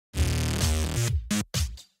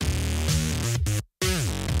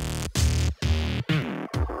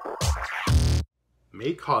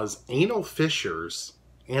may cause anal fissures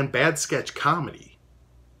and bad sketch comedy.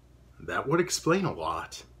 That would explain a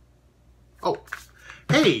lot. Oh,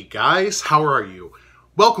 hey guys, how are you?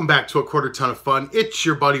 Welcome back to A Quarter Ton of Fun. It's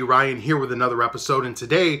your buddy Ryan here with another episode, and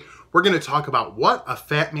today we're going to talk about what a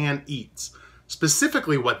fat man eats.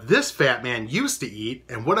 Specifically what this fat man used to eat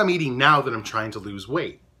and what I'm eating now that I'm trying to lose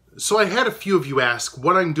weight. So I had a few of you ask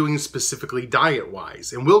what I'm doing specifically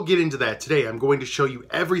diet-wise, and we'll get into that today. I'm going to show you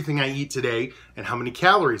everything I eat today and how many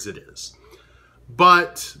calories it is.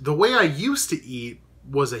 But the way I used to eat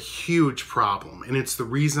was a huge problem, and it's the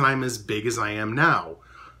reason I'm as big as I am now.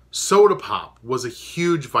 Soda pop was a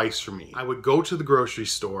huge vice for me. I would go to the grocery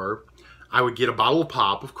store, I would get a bottle of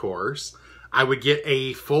pop, of course, I would get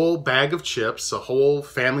a full bag of chips, a whole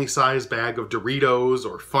family-sized bag of Doritos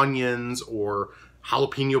or Funyuns or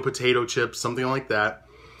jalapeno potato chips, something like that.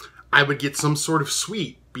 I would get some sort of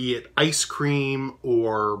sweet, be it ice cream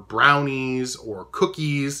or brownies or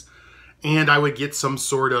cookies, and I would get some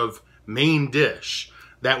sort of main dish.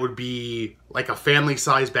 That would be like a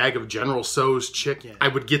family-sized bag of General Tso's chicken. I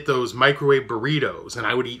would get those microwave burritos, and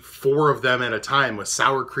I would eat 4 of them at a time with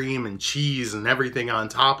sour cream and cheese and everything on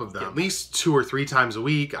top of them. At least 2 or 3 times a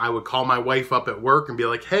week, I would call my wife up at work and be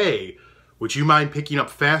like, hey, would you mind picking up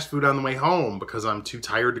fast food on the way home because I'm too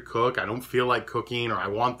tired to cook, I don't feel like cooking, or I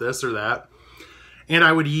want this or that. And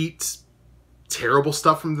I would eat terrible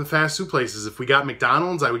stuff from the fast food places. If we got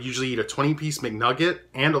McDonald's, I would usually eat a 20-piece McNugget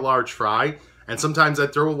and a large fry. And sometimes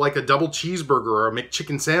I'd throw like a double cheeseburger or a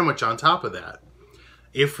McChicken sandwich on top of that.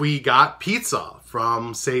 If we got pizza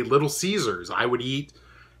from, say, Little Caesars, I would eat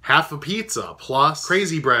half a pizza plus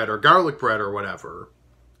crazy bread or garlic bread or whatever.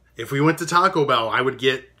 If we went to Taco Bell, I would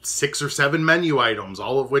get 6 or 7 menu items,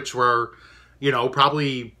 all of which were, you know,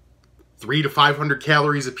 probably 300 to 500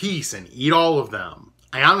 calories a piece, and eat all of them.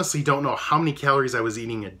 I honestly don't know how many calories I was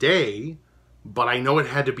eating a day, but I know it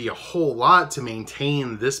had to be a whole lot to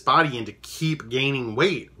maintain this body and to keep gaining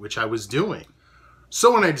weight, which I was doing.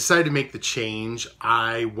 So when I decided to make the change,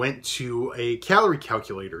 I went to a calorie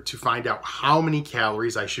calculator to find out how many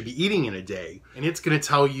calories I should be eating in a day. And it's going to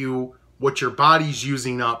tell you what your body's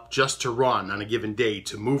using up just to run on a given day,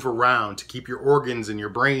 to move around, to keep your organs and your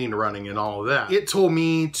brain running and all of that. It told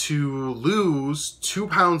me to lose 2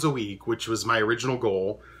 pounds a week, which was my original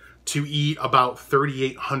goal, to eat about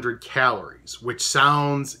 3,800 calories, which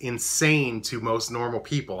sounds insane to most normal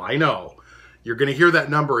people. I know. You're going to hear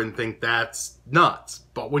that number and think that's nuts.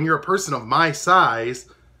 But when you're a person of my size,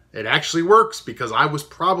 it actually works, because I was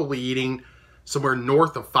probably eating somewhere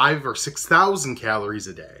north of 5,000 or 6,000 calories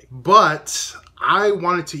a day. But I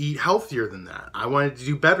wanted to eat healthier than that. I wanted to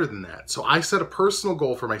do better than that. So I set a personal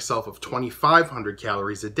goal for myself of 2,500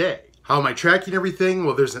 calories a day. How am I tracking everything?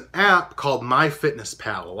 Well, there's an app called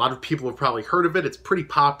MyFitnessPal. A lot of people have probably heard of it. It's pretty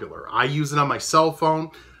popular. I use it on my cell phone,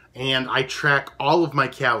 and I track all of my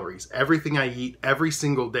calories, everything I eat every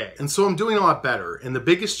single day. And so I'm doing a lot better. And the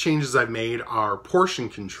biggest changes I've made are portion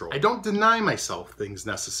control. I don't deny myself things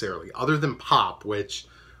necessarily, other than pop, which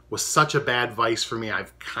was such a bad vice for me,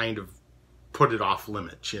 I've kind of put it off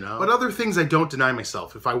limits, you know? But other things I don't deny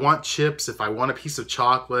myself. If I want chips, if I want a piece of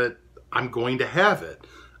chocolate, I'm going to have it.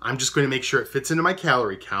 I'm just going to make sure it fits into my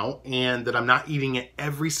calorie count and that I'm not eating it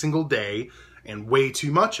every single day and way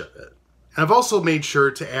too much of it. And I've also made sure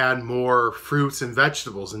to add more fruits and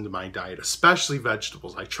vegetables into my diet, especially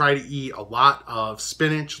vegetables. I try to eat a lot of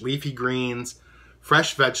spinach, leafy greens,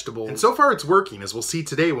 fresh vegetables. And so far it's working, as we'll see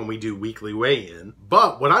today when we do weekly weigh-in.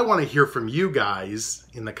 But what I want to hear from you guys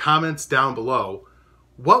in the comments down below,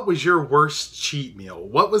 what was your worst cheat meal?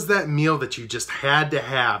 What was that meal that you just had to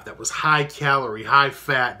have that was high calorie, high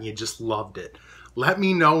fat, and you just loved it? Let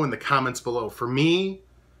me know in the comments below. For me,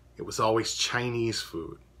 it was always Chinese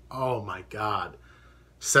food. Oh my God.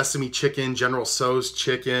 Sesame chicken, General Tso's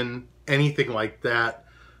chicken, anything like that,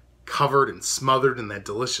 covered and smothered in that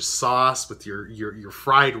delicious sauce with your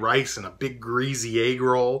fried rice and a big greasy egg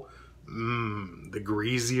roll. The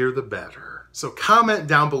greasier the better. So comment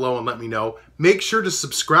down below and let me know. Make sure to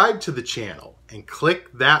subscribe to the channel and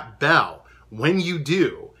click that bell. When you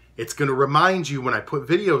do, it's going to remind you when I put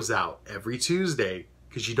videos out every Tuesday,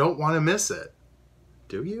 because you don't want to miss it.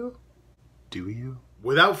 Do you? Do you?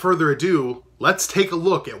 Without further ado, let's take a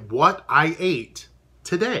look at what I ate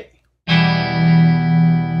today.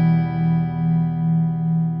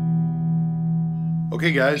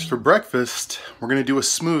 Okay guys, for breakfast, we're going to do a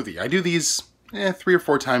smoothie. I do these 3 or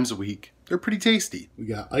 4 times a week. They're pretty tasty. We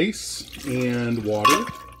got ice and water,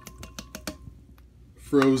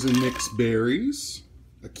 frozen mixed berries,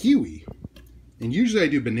 a kiwi, and usually I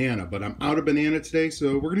do banana, but I'm out of banana today,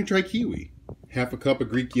 so we're going to try kiwi. Half a cup of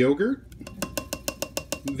Greek yogurt,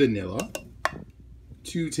 vanilla,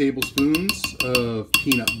 2 tablespoons of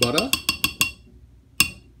peanut butter,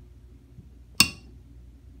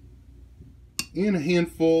 and a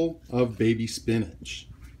handful of baby spinach.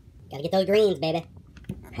 Gotta get those greens, baby.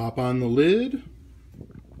 Pop on the lid.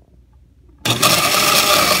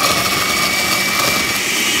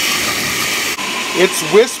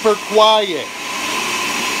 It's whisper quiet.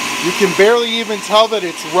 You can barely even tell that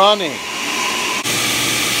it's running.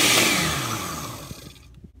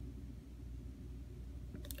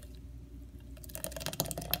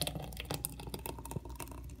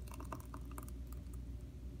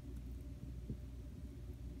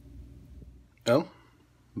 Well,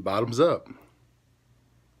 bottoms up.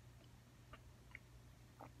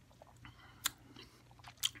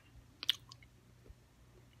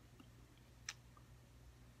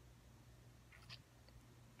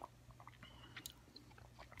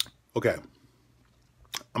 Okay,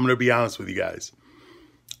 I'm going to be honest with you guys.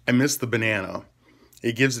 I miss the banana.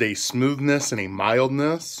 It gives it a smoothness and a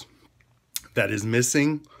mildness that is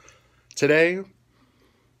missing today.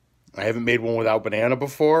 I haven't made one without banana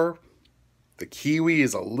before. The kiwi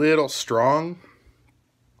is a little strong.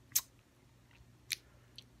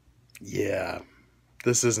 Yeah,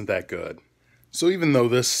 this isn't that good. So even though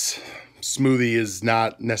this smoothie is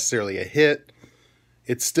not necessarily a hit,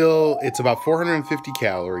 it's about 450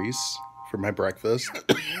 calories for my breakfast.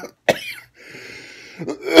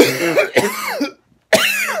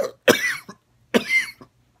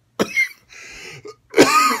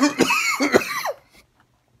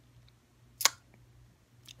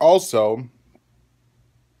 Also,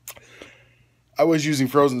 I was using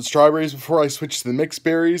frozen strawberries before I switched to the mixed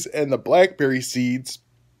berries, and the blackberry seeds,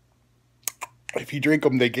 if you drink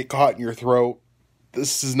them, they get caught in your throat.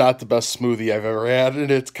 This is not the best smoothie I've ever had, and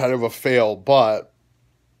it's kind of a fail, but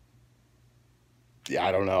yeah,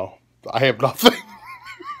 I don't know. I have nothing.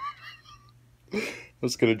 I'm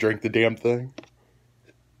just gonna drink the damn thing.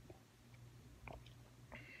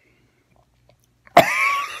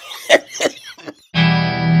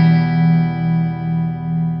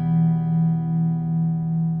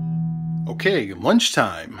 Okay,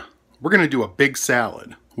 lunchtime. We're gonna do a big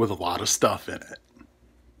salad with a lot of stuff in it.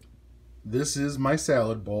 This is my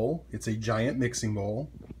salad bowl. It's a giant mixing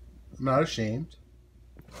bowl. I'm not ashamed.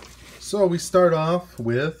 So we start off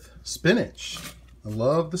with spinach. I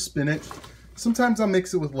love the spinach. Sometimes I'll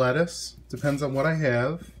mix it with lettuce. Depends on what I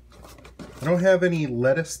have. I don't have any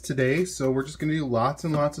lettuce today, so we're just going to do lots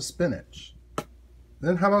and lots of spinach.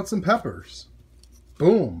 Then how about some peppers?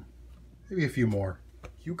 Boom. Maybe a few more.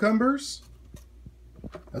 Cucumbers?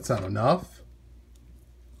 That's not enough.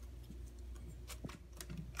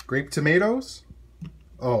 Grape tomatoes?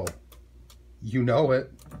 Oh, you know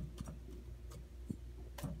it.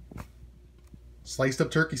 Sliced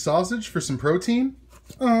up turkey sausage for some protein?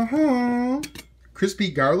 Uh-huh.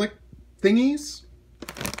 Crispy garlic thingies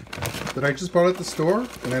that I just bought at the store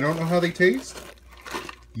and I don't know how they taste?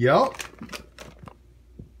 Yup.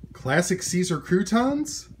 Classic Caesar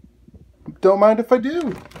croutons? Don't mind if I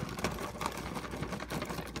do.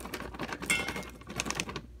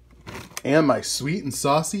 And my sweet and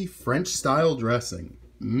saucy French style dressing.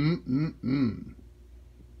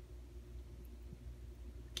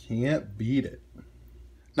 Can't beat it.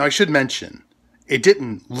 Now I should mention, it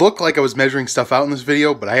didn't look like I was measuring stuff out in this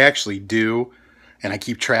video, but I actually do, and I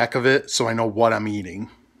keep track of it so I know what I'm eating.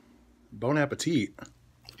 Bon appetit.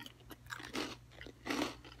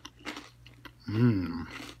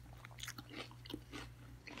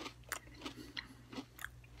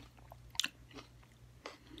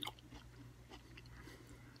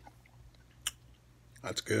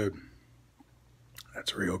 That's good.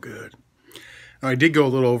 That's real good. Now, I did go a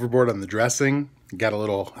little overboard on the dressing. Got a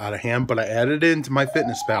little out of hand, but I added it into my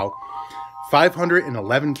MyFitnessPal.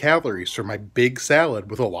 511 calories for my big salad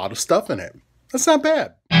with a lot of stuff in it. That's not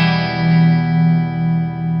bad.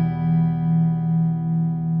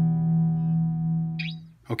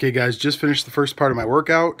 Okay, guys, just finished the first part of my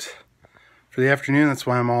workout for the afternoon. That's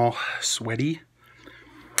why I'm all sweaty.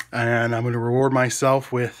 And I'm going to reward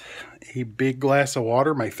myself with a big glass of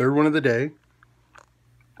water, my third one of the day.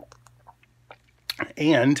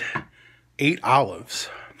 And 8 olives.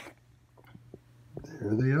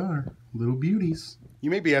 There they are, little beauties. You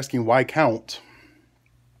may be asking, why count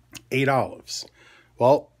 8 olives?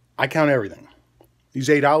 Well, I count everything. These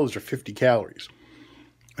 8 olives are 50 calories.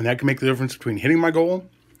 And that can make the difference between hitting my goal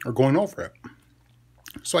or going over it.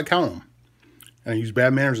 So I count them. And I use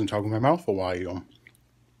bad manners and talk with my mouth full while I eat them.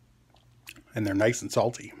 And they're nice and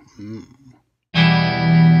salty.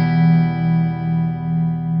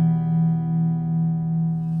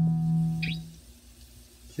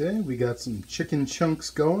 Okay, we got some chicken chunks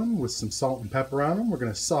going with some salt and pepper on them. We're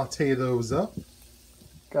going to saute those up.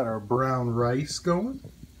 Got our brown rice going.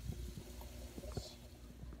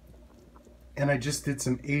 And I just did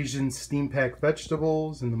some Asian steam packed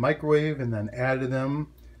vegetables in the microwave and then added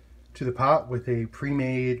them to the pot with a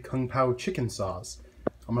pre-made Kung Pao chicken sauce.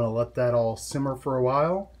 I'm going to let that all simmer for a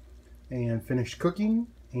while and finish cooking,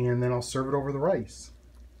 and then I'll serve it over the rice.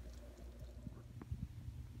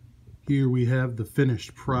 Here we have the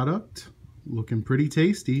finished product, looking pretty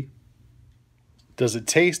tasty. Does it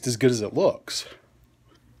taste as good as it looks?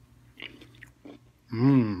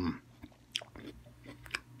 And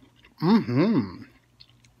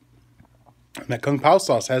that Kung Pao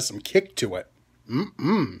sauce has some kick to it.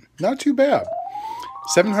 Not too bad.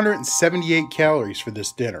 778 calories for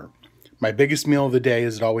this dinner. My biggest meal of the day,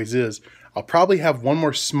 as it always is. I'll probably have one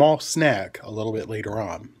more small snack a little bit later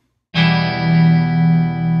on.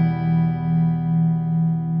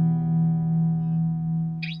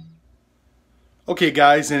 Okay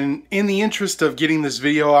guys, and in the interest of getting this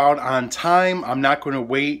video out on time, I'm not going to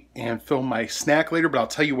wait and film my snack later, but I'll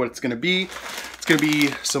tell you what it's going to be. It's going to be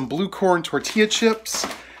some blue corn tortilla chips,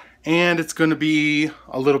 and it's going to be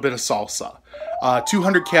a little bit of salsa.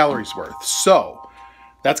 200 calories worth. So,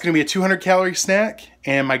 that's going to be a 200 calorie snack,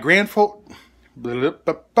 and my grand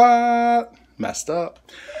messed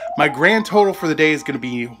up. My grand total for the day is going to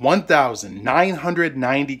be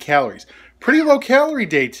 1,990 calories. Pretty low calorie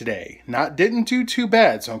day today. Didn't do too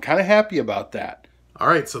bad, so I'm kind of happy about that. All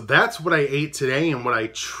right, so that's what I ate today and what I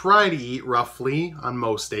try to eat roughly on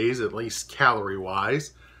most days, at least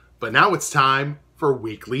calorie-wise. But now it's time for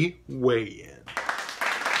weekly weigh-in.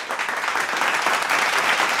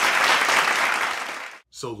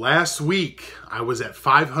 So last week, I was at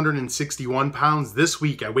 561 pounds. This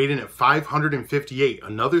week, I weighed in at 558,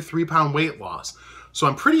 another 3-pound weight loss. So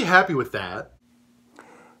I'm pretty happy with that.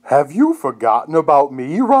 Have you forgotten about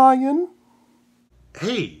me, Ryan?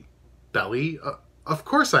 Hey, Belly, of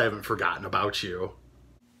course I haven't forgotten about you.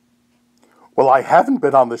 Well, I haven't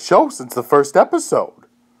been on the show since the first episode.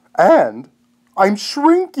 And I'm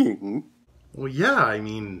shrinking. Well, yeah, I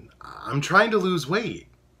mean, I'm trying to lose weight.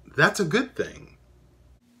 That's a good thing.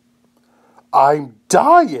 I'm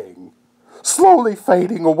dying. Slowly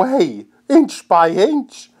fading away, inch by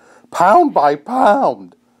inch, pound by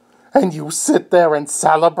pound. And you sit there and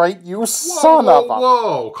celebrate, you son of a...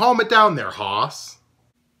 Whoa, calm it down there, Hoss.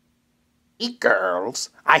 Girls,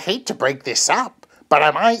 I hate to break this up, but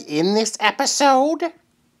am I in this episode?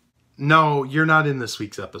 No, you're not in this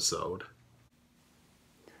week's episode.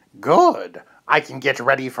 Good. I can get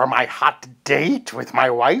ready for my hot date with my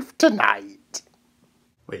wife tonight.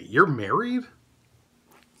 Wait, you're married?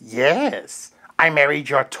 Yes, I married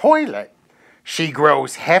your toilet. She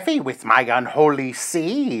grows heavy with my unholy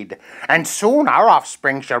seed, and soon our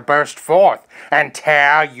offspring shall burst forth and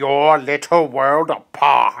tear your little world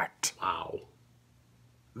apart. Wow.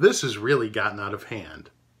 This has really gotten out of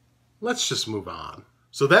hand. Let's just move on.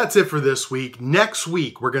 So that's it for this week. Next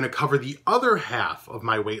week, we're going to cover the other half of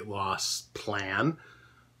my weight loss plan.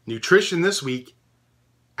 Nutrition this week,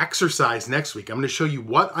 exercise next week. I'm going to show you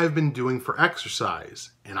what I've been doing for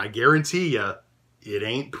exercise, and I guarantee you, it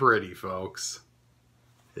ain't pretty, folks.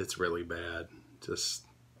 It's really bad. It's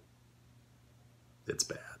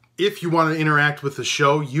bad. If you want to interact with the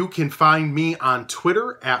show, you can find me on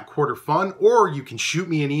Twitter at QuarterFun, or you can shoot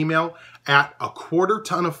me an email at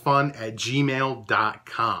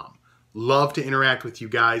aquartertonoffun@gmail.com. Love to interact with you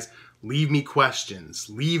guys. Leave me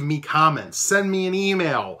questions. Leave me comments. Send me an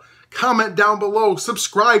email. Comment down below,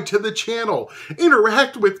 subscribe to the channel,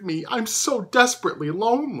 interact with me. I'm so desperately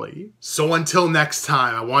lonely. So until next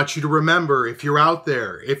time, I want you to remember, if you're out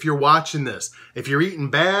there, if you're watching this, if you're eating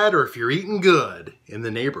bad or if you're eating good in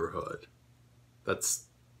the neighborhood, that's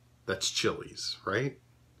Chili's, right?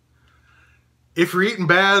 If you're eating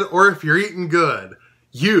bad or if you're eating good,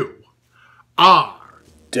 you are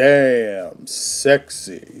damn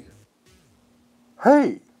sexy.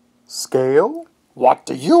 Hey, Scale? What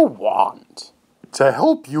do you want? To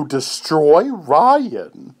help you destroy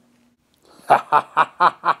Ryan.